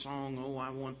sing that song, Oh, I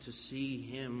Want to See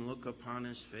Him Look Upon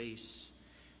His Face.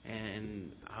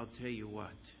 And I'll tell you what,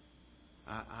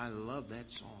 I love that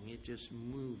song. It just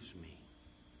moves me.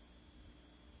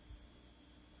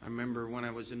 I remember when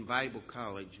I was in Bible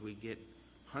college, we'd get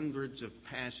hundreds of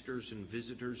pastors and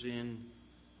visitors in,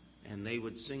 and they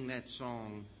would sing that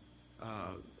song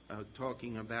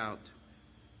talking about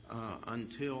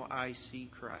Until I See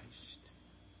Christ.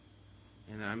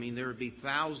 And I mean, there would be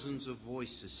thousands of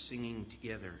voices singing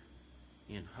together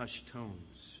in hushed tones.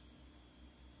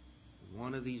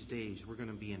 One of these days, we're going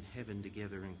to be in heaven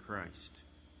together in Christ.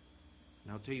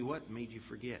 And I'll tell you what made you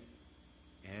forget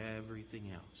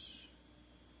everything else.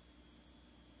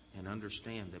 And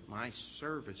understand that my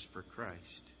service for Christ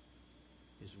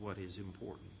is what is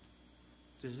important.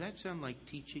 Does that sound like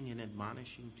teaching and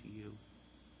admonishing to you?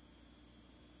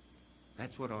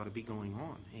 That's what ought to be going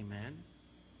on. Amen?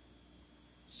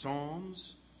 Psalms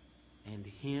and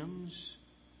hymns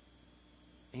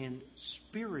and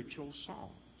spiritual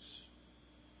songs.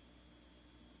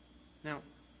 Now,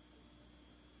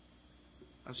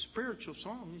 a spiritual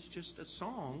song is just a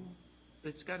song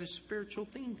that's got a spiritual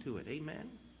theme to it. Amen?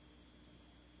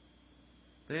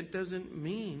 That doesn't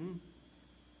mean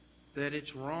that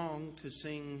it's wrong to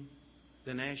sing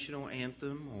the national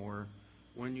anthem or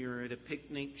When you're at a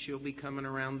picnic, she'll be coming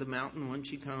around the mountain when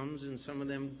she comes, and some of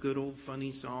them good old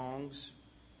funny songs.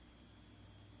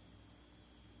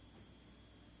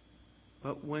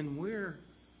 But when we're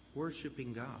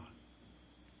worshiping God,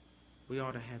 we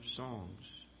ought to have songs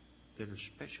that are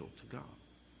special to God.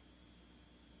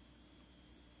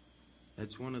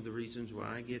 That's one of the reasons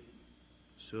why I get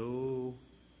so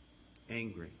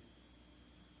angry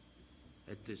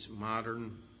at this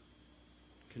modern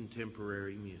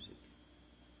contemporary music.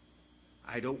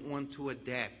 I don't want to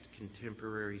adapt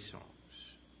contemporary songs.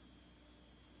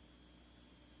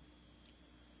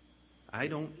 I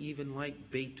don't even like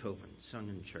Beethoven sung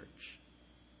in church.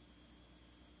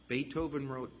 Beethoven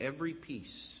wrote every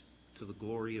piece to the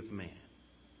glory of man.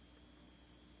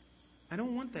 I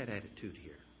don't want that attitude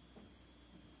here.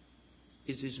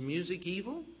 Is his music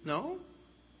evil? No.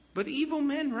 But evil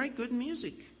men write good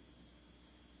music.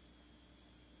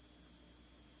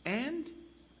 And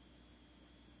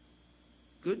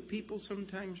good people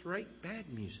sometimes write bad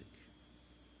music.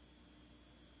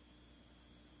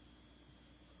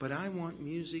 But I want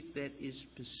music that is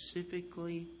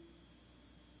specifically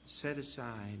set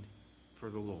aside for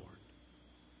the Lord.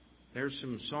 There's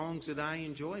some songs that I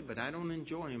enjoy, but I don't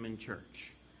enjoy them in church.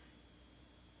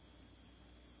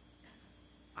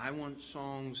 I want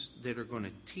songs that are going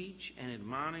to teach and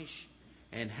admonish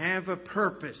and have a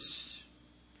purpose.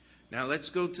 Now let's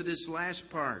go to this last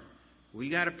part.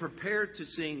 We got to prepare to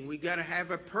sing. We got to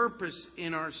have a purpose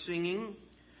in our singing.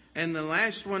 And the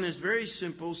last one is very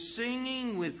simple.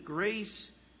 Singing with grace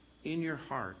in your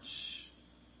hearts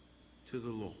to the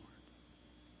Lord.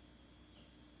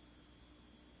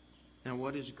 Now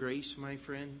what is grace, my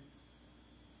friend?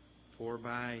 For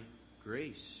by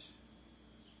grace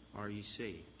are ye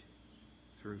saved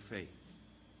through faith.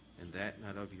 And that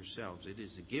not of yourselves. It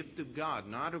is the gift of God,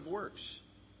 not of works,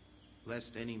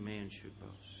 lest any man should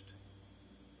boast.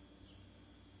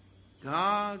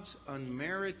 God's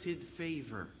unmerited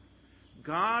favor.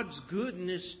 God's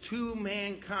goodness to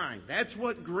mankind. That's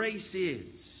what grace is.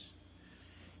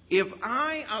 If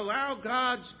I allow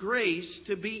God's grace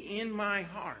to be in my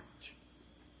heart,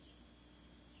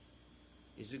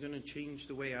 is it going to change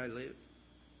the way I live?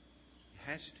 It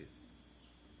has to.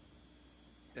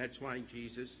 That's why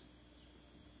Jesus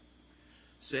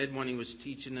said when He was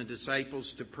teaching the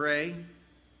disciples to pray,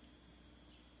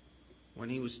 when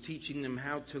He was teaching them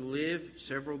how to live,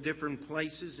 several different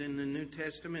places in the New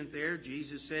Testament there,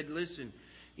 Jesus said, listen,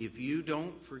 if you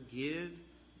don't forgive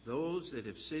those that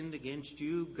have sinned against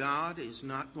you, God is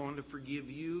not going to forgive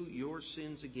you your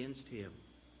sins against Him.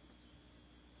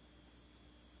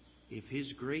 If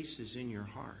His grace is in your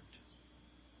heart,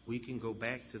 we can go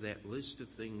back to that list of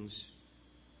things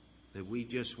that we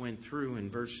just went through in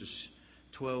verses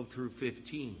 12 through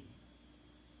 15.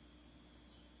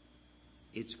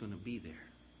 It's going to be there.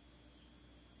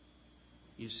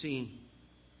 You see,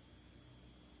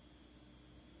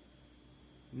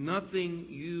 nothing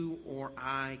you or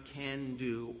I can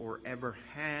do or ever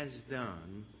has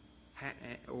done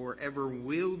or ever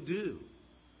will do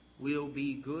will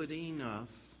be good enough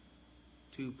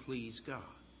to please God.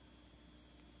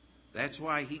 That's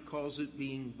why He calls it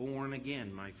being born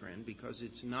again, my friend, because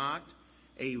it's not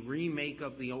a remake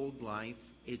of the old life.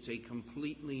 It's a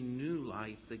completely new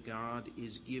life that God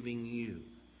is giving you.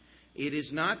 It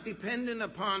is not dependent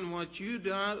upon what you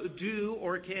do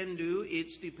or can do.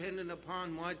 It's dependent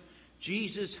upon what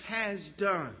Jesus has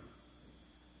done.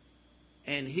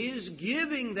 And His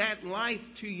giving that life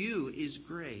to you is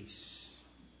grace.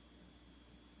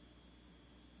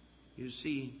 You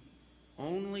see,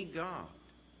 only God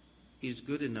is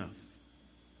good enough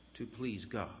to please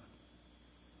God.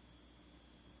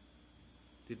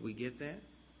 Did we get that?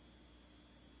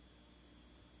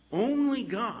 Only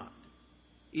God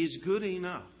is good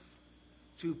enough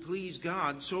to please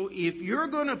God. So if you're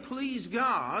going to please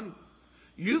God,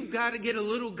 you've got to get a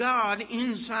little God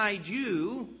inside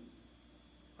you,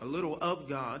 a little of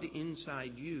God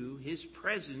inside you, His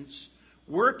presence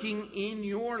working in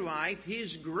your life,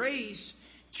 His grace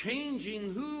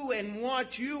changing who and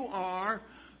what you are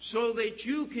so that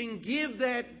you can give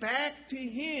that back to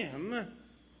Him.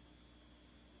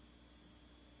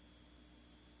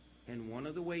 And one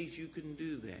of the ways you can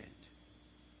do that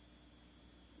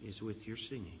is with your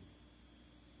singing.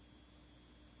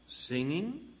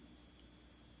 Singing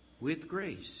with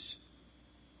grace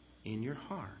in your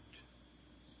heart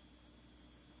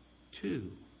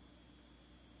to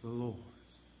the Lord.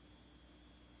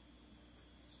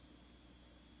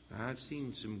 Now, I've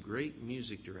seen some great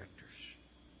music directors.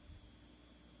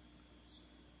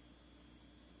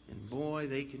 And boy,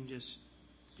 they can just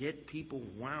get people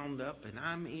wound up. And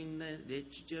I mean,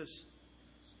 it's just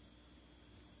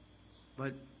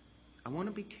But I want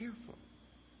to be careful.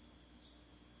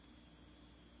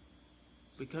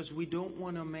 Because we don't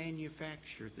want to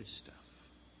manufacture this stuff.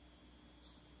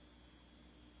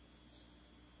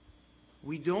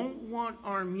 We don't want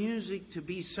our music to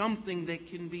be something that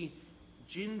can be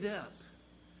ginned up.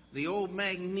 The old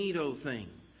magneto thing.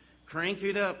 Crank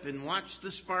it up and watch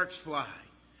the sparks fly.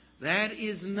 That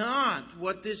is not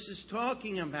what this is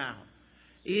talking about.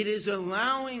 It is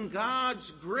allowing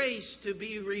God's grace to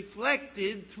be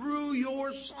reflected through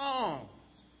your song.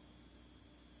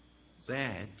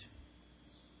 That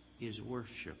is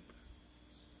worship.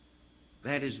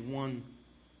 That is one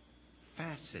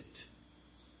facet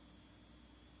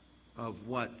of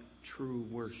what true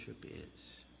worship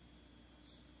is.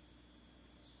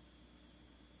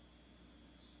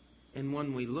 And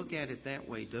when we look at it that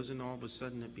way, doesn't all of a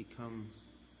sudden it become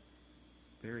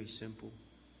very simple?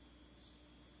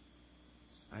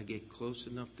 I get close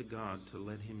enough to God to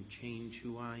let Him change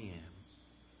who I am.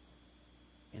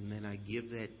 And then I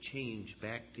give that change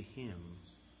back to Him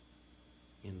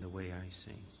in the way I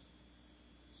sing.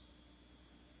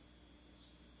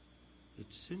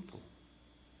 It's simple.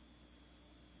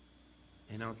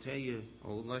 And I'll tell you,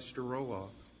 old Lester Roloff,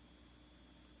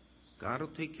 God will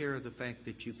take care of the fact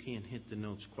that you can't hit the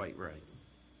notes quite right.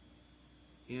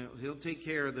 You know, He'll take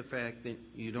care of the fact that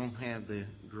you don't have the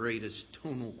greatest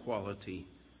tonal quality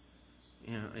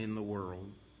in the world.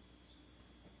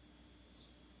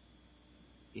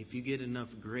 If you get enough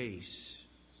grace,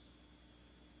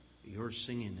 your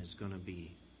singing is going to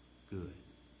be good.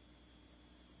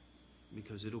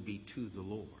 Because it'll be to the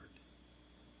Lord.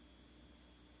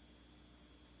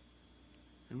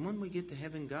 And when we get to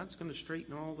heaven, God's going to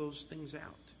straighten all those things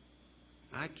out.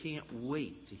 I can't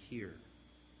wait to hear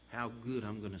how good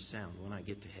I'm going to sound when I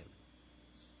get to heaven.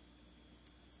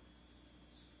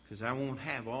 Because I won't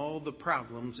have all the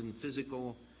problems and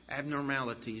physical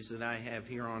abnormalities that I have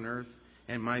here on earth.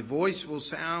 And my voice will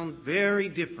sound very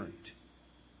different.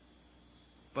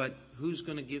 But who's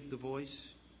going to give the voice?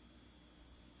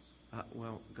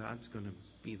 Well, God's going to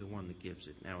be the one that gives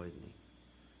it now, isn't He?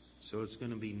 So it's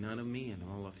going to be none of me and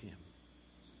all of Him.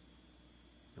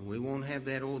 And we won't have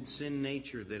that old sin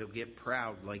nature that'll get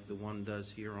proud like the one does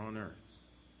here on earth.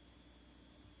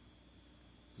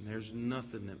 And there's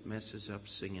nothing that messes up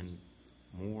singing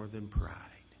more than pride.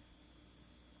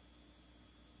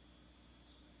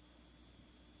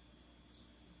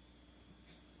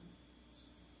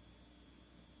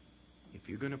 If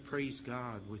you're going to praise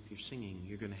God with your singing,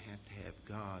 you're going to have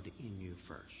God in you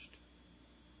first.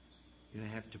 You're going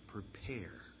to have to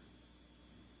prepare.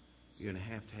 You're going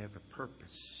to have a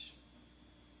purpose.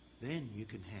 Then you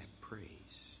can have praise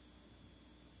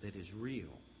that is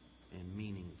real and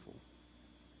meaningful.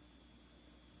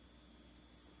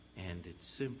 And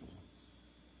it's simple.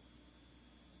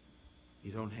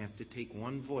 You don't have to take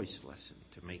one voice lesson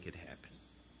to make it happen.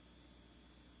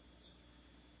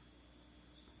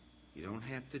 You don't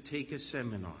have to take a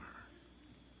seminar.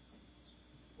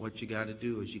 What you got to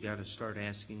do is you got to start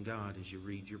asking God as you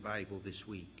read your Bible this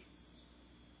week.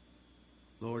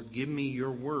 Lord, give me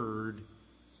your word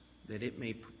that it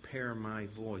may prepare my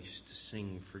voice to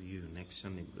sing for you next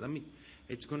Sunday.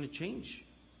 It's going to change.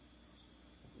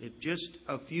 If just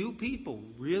a few people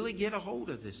really get a hold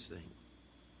of this thing,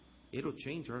 it'll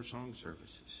change our song services.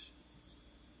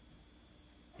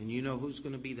 And you know who's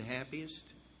going to be the happiest?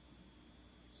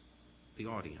 The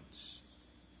audience.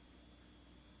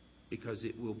 Because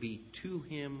it will be to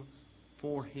Him,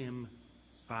 for Him,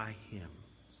 by Him.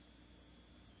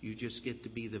 You just get to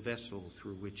be the vessel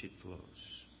through which it flows.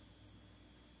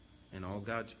 And all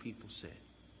God's people said.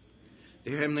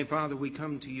 Dear Heavenly Father, we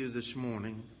come to you this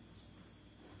morning.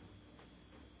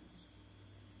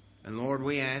 And Lord,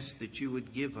 we ask that you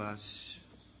would give us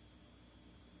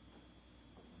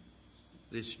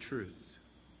this truth.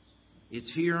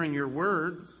 It's here in your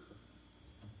word.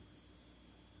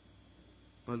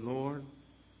 But Lord,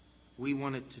 we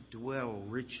want it to dwell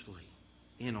richly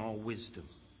in all wisdom.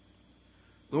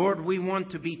 Lord, we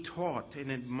want to be taught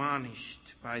and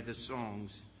admonished by the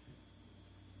songs.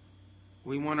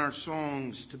 We want our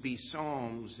songs to be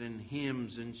psalms and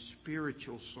hymns and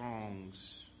spiritual songs.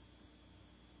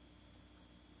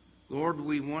 Lord,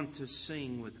 we want to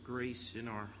sing with grace in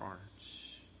our hearts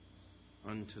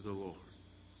unto the Lord.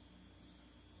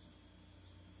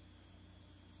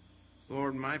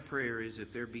 Lord, my prayer is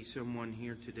that there be someone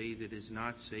here today that is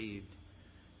not saved,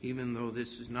 even though this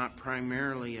is not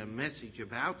primarily a message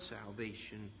about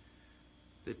salvation,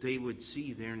 that they would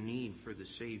see their need for the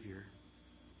Savior.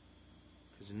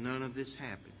 Because none of this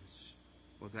happens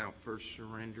without first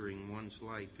surrendering one's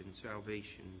life and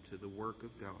salvation to the work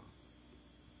of God.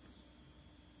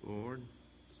 Lord,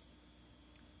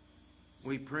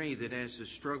 we pray that as the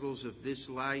struggles of this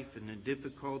life and the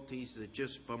difficulties that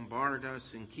just bombard us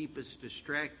and keep us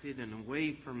distracted and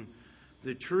away from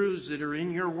the truths that are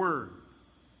in your Word,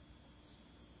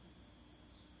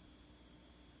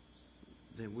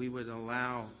 that we would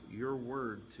allow your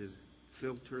Word to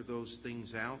filter those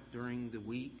things out during the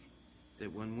week,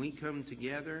 that when we come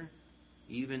together,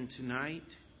 even tonight,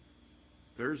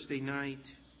 Thursday night,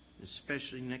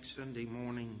 especially next Sunday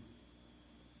morning,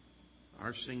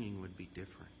 our singing would be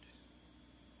different.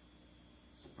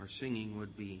 Our singing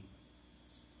would be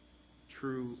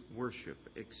true worship,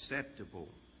 acceptable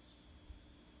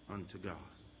unto God.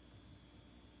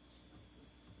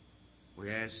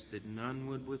 We ask that none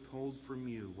would withhold from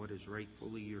you what is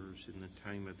rightfully yours in the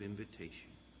time of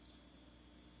invitation.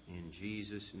 In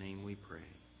Jesus' name we pray.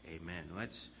 Amen.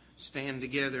 Let's stand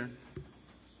together.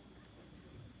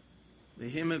 The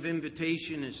hymn of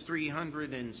invitation is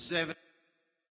 307.